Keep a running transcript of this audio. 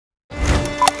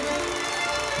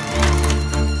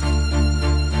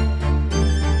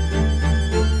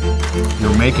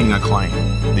making a claim.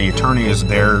 The attorney is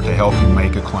there to help you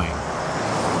make a claim.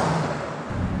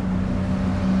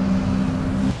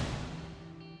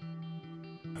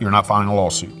 You're not filing a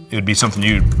lawsuit. It would be something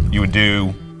you would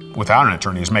do without an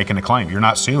attorney, is making a claim. You're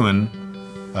not suing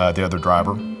the other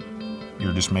driver.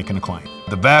 You're just making a claim.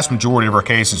 The vast majority of our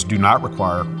cases do not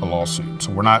require a lawsuit. So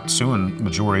we're not suing the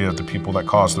majority of the people that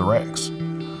cause the wrecks.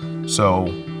 So,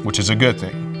 which is a good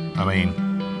thing. I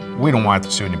mean, we don't want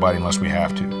to sue anybody unless we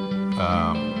have to,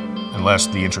 unless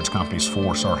the insurance companies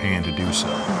force our hand to do so.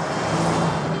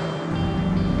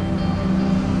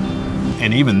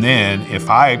 And even then, if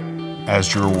I,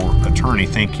 as your attorney,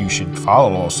 think you should file a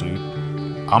lawsuit,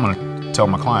 I'm gonna tell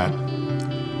my client,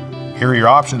 here are your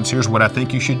options, here's what I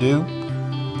think you should do.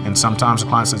 And sometimes the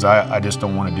client says, I just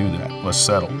don't want to do that. Let's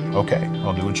settle. Okay,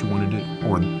 I'll do what you want to do.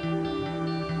 Or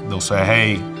they'll say,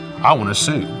 hey, I want to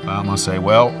sue. I'm going to say,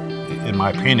 well, in my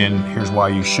opinion, here's why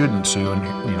you shouldn't sue,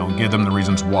 and give them the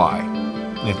reasons why.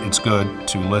 It's good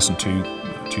to listen to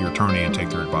your attorney and take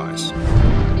their advice.